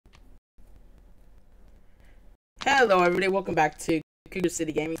Hello, everybody. Welcome back to Cougar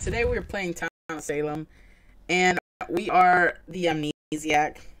City Gaming. Today we're playing Town of Salem, and we are the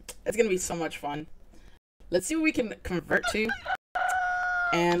Amnesiac. It's gonna be so much fun. Let's see what we can convert to,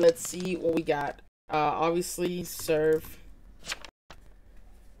 and let's see what we got. Obviously, serve.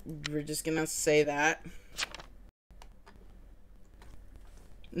 We're just gonna say that.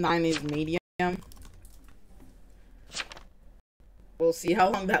 9 is medium. We'll see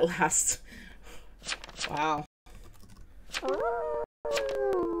how long that lasts. Wow.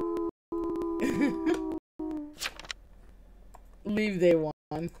 Leave day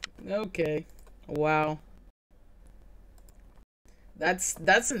one. Okay. Wow.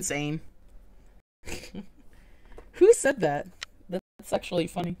 That's insane. Who said that? That's actually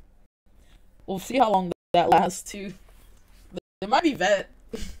funny. We'll see how long that lasts too. They might be vet.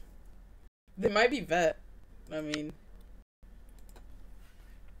 They might be vet. I mean,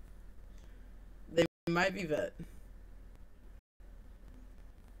 they might be vet.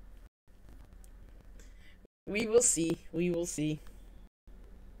 We will see. We will see.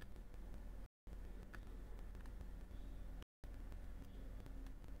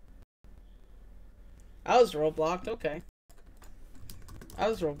 I was roadblocked. Okay. I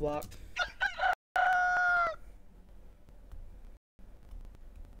was roadblocked.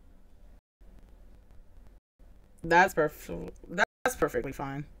 That's perfect. That's perfectly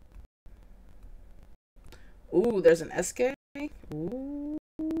fine. Ooh, there's an SK. Ooh.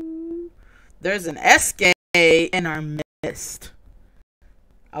 There's an SK in our midst.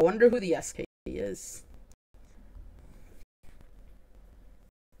 I wonder who the SK is.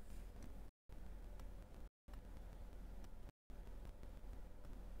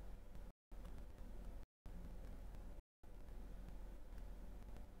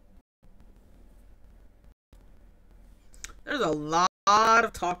 There's a lot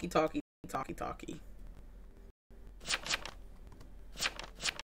of talky.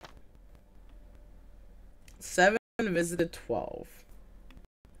 7 visited 12.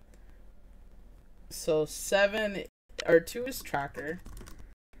 So 7 or 2 is tracker.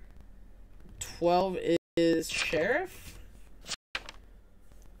 12 is sheriff.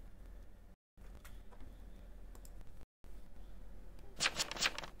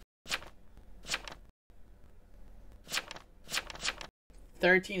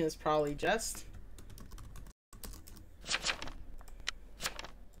 $13 is probably just.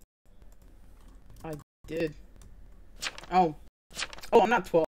 I did. Oh, I'm not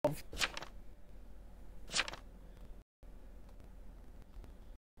 12.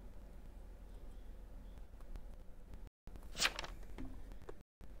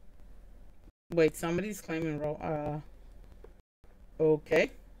 Wait, somebody's claiming roll.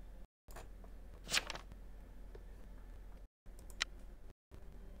 Okay.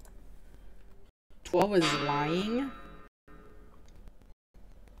 $12 is lying.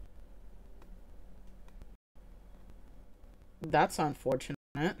 That's unfortunate.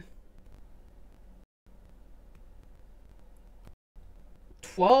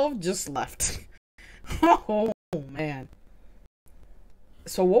 12 just left. Oh man.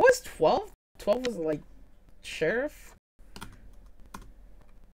 So what was 12? 12 was like sheriff?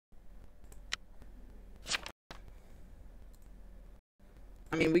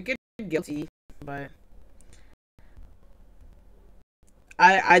 I mean, we could be guilty, but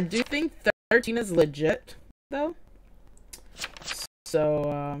I do think 13 is legit though.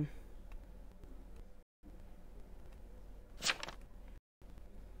 So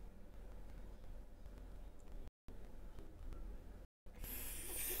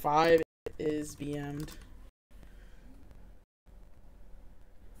 5 is BM'd.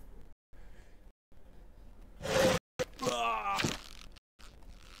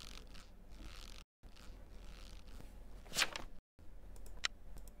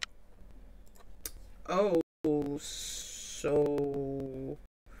 Oh, so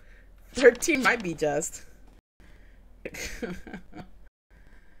 13 might be just.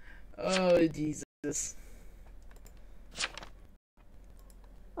 Oh, Jesus.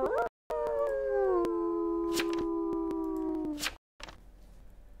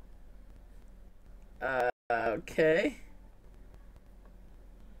 Okay.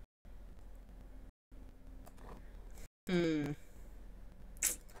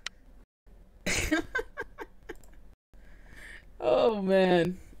 Oh,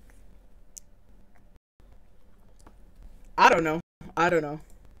 man. I don't know. I don't know.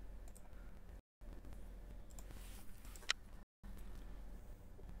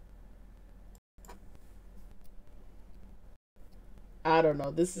 I don't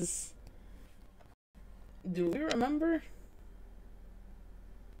know. This is... Do we remember?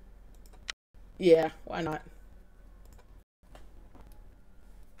 Yeah, why not?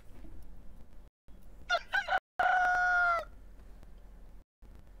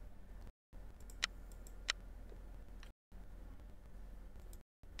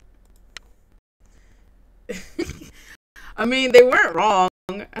 I mean, they weren't wrong.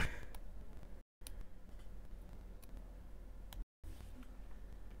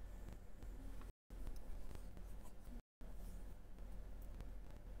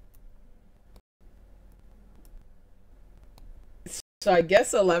 So I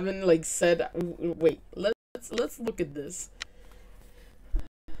guess 11 like said, wait, let's look at this.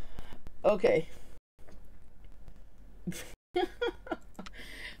 Okay.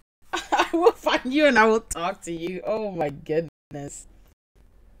 I will find you and I will talk to you. Oh my goodness.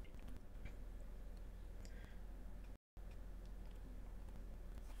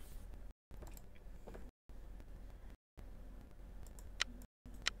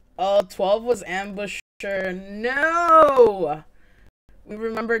 Oh, 12 was ambusher. No! We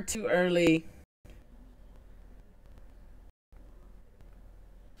remembered too early.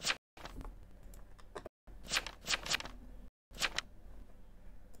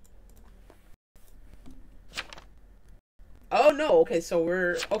 Oh no, okay, so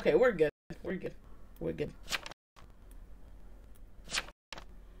we're good. We're good. We're good.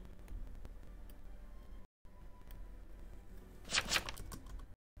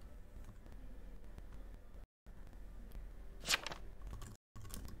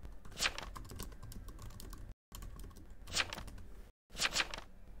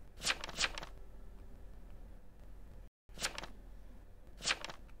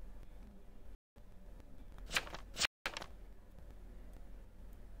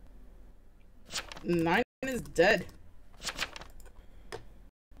 Nine is dead.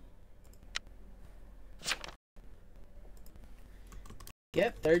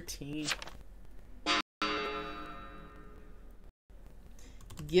 Get 13.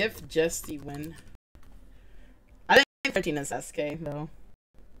 Give Justy win. I think 13 is SK though.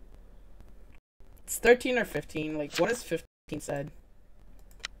 It's 13 or 15. Like, what is 15 said?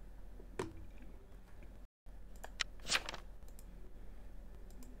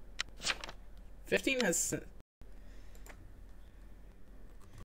 Fifteen has.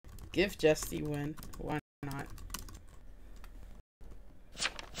 Give Justy win. Why not?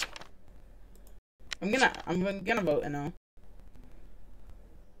 I'm gonna vote no.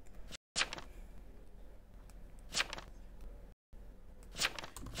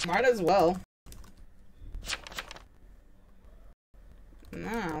 Might as well.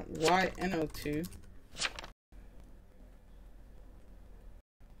 Nah, why NO2?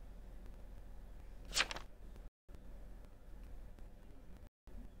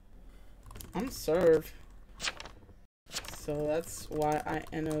 I'm serve. So that's why I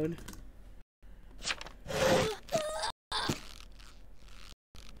NO'd.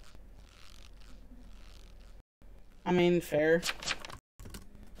 I mean, fair.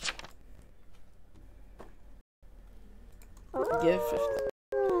 Give 15.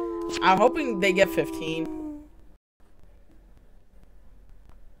 I'm hoping they get 15.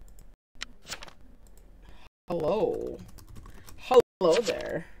 Hello. Hello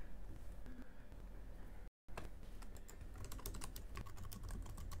there.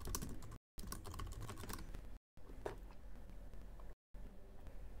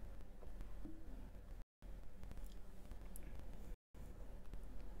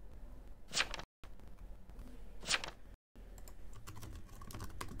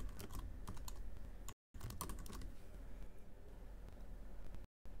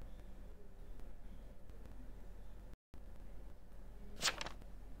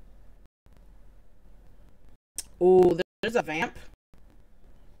 Oh, there's a vamp.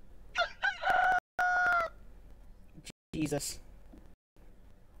 Jesus.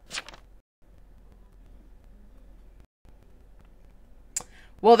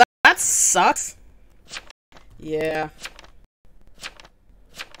 Well, that sucks. Yeah.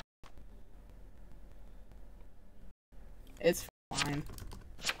 It's fine.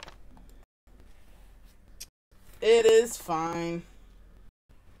 It is fine.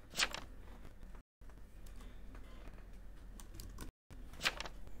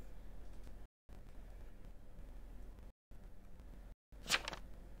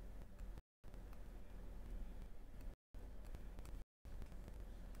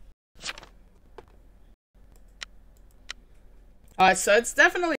 So it's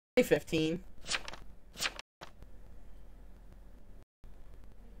definitely 15.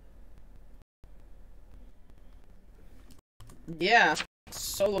 Yeah,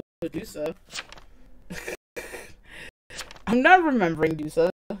 solo Dusa. I'm not remembering Dusa.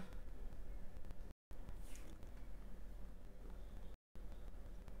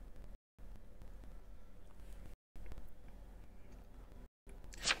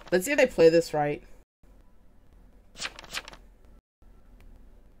 Let's see if they play this right.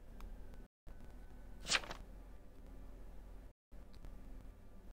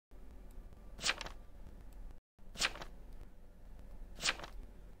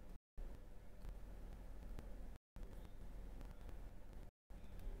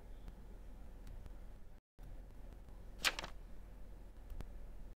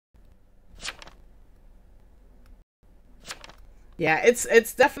 Yeah,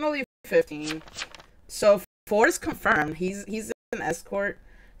 it's definitely 15. So 4 is confirmed. He's an escort.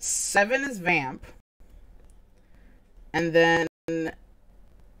 7 is vamp. And then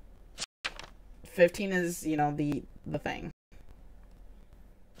 15 is, you know, the thing.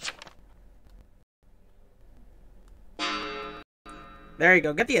 There you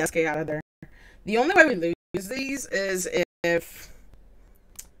go. Get the SK out of there. The only way we lose these is if...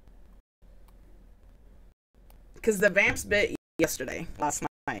 Because the vamps bit yesterday, last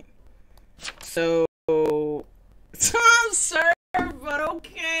night. So... I'm sorry, but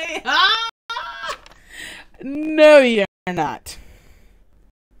okay. Ah! No, you're not.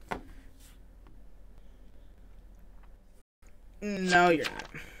 No, you're not.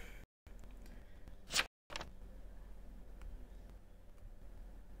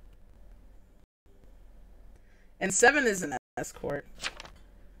 And 7 is an escort.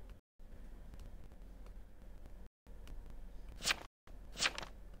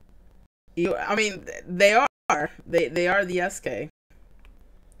 I mean, they are. They are the SK.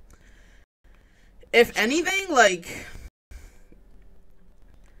 If anything, like,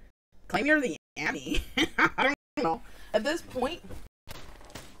 claim you're the Annie. I don't know. At this point,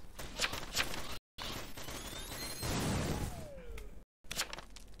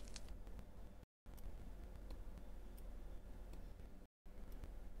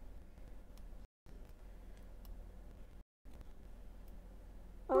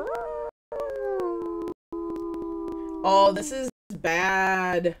 oh, this is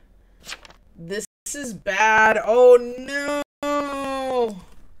bad. This is bad. Oh no.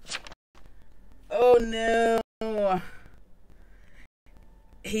 Oh no.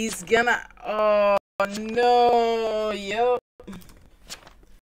 He's gonna. Oh no. Yep.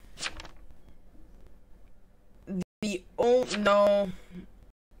 No.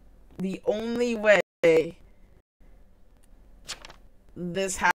 The only way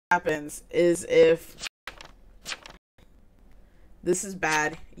this happens is if this is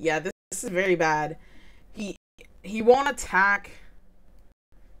bad. Yeah, this is very bad. He won't attack.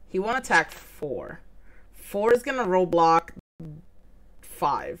 He won't attack 4. 4 is gonna roll block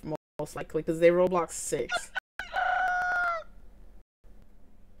 5 most likely because they roll block 6.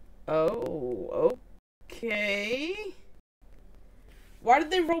 Oh, okay. Why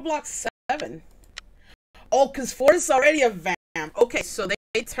did they roll block 7? Oh, because 4 is already a vamp. Okay, so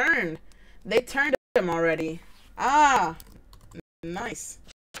they turned. They turned him already. Ah, nice.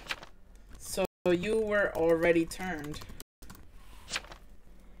 So you were already turned.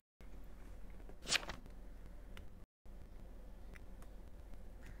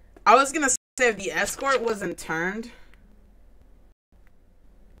 I was gonna say if the escort wasn't turned.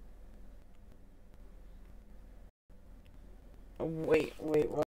 Wait,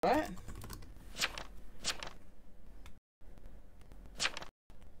 what?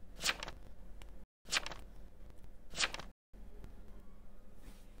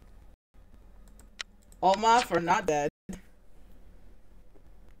 All Maf are not dead.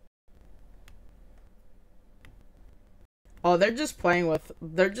 Oh, they're just playing with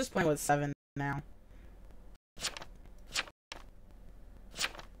 7 now.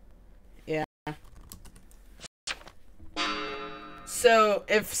 Yeah. So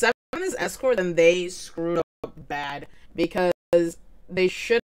if 7 is escort, then they screwed up bad because they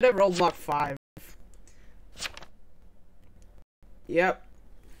should have rolled block 5. Yep.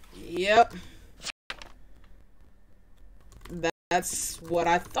 That's what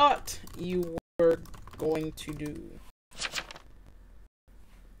I thought you were going to do.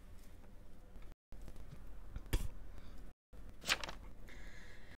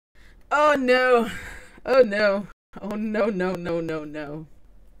 Oh no. Oh no. Oh no.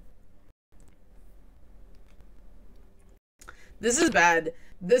 This is bad.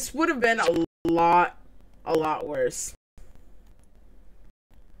 This would have been a lot worse.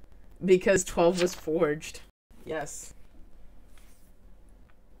 Because 12 was forged. Yes.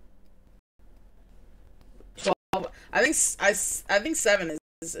 12. I think 7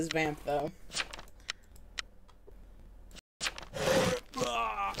 is vamp though.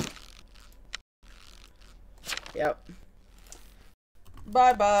 Yep.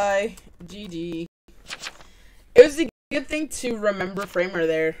 Bye. GG. It was a good thing to remember Framer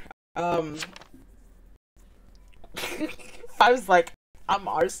there. I was like, I'm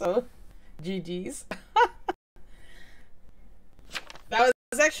Arso. GG's. That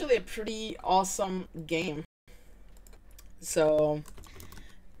was actually a pretty awesome game. So,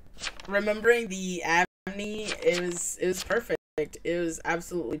 remembering the Amne, it was perfect. It was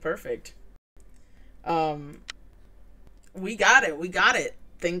absolutely perfect. We got it.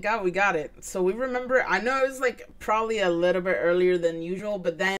 thank God we got it. So we remember, I know it was like probably a little bit earlier than usual,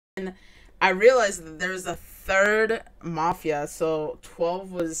 but then I realized that there's a third Mafia, so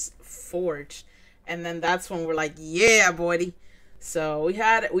 12 was forged. And then that's when we're like, yeah, boy. So we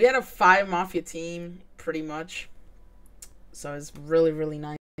had a 5 Mafia team, pretty much. So it's really, really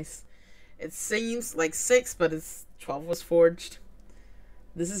nice. It seems like 6, but it's 12 was forged.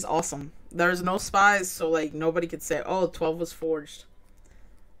 This is awesome. There's no spies, so like nobody could say, oh, 12 was forged.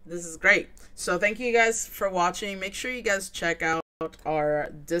 This is great. So thank you guys for watching. Make sure you guys check out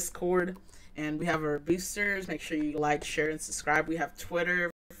our Discord, and we have our boosters. Make sure you like, share, and subscribe. We have Twitter,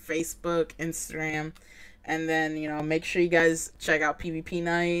 Facebook, Instagram, and then, you know, make sure you guys check out PvP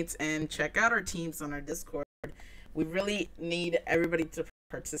nights and check out our teams on our Discord. We really need everybody to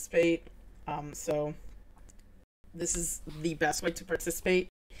participate. So this is the best way to participate.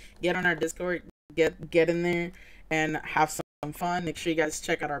 Get on our Discord, get in there, and have some fun. Make sure you guys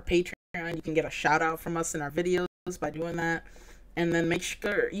check out our Patreon. You can get a shout out from us in our videos by doing that. And then make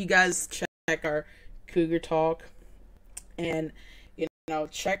sure you guys check our Cougar Talk, and you know,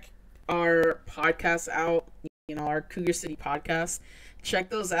 check our podcasts out. You know, our Cougar City podcast. Check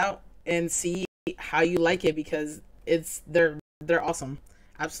those out and see how you like it, because they're awesome.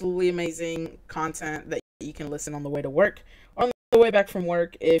 Absolutely amazing content that you can listen on the way to work or on the way back from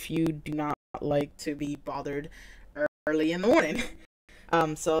work if you do not like to be bothered early in the morning.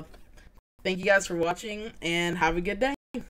 So thank you guys for watching, and have a good day.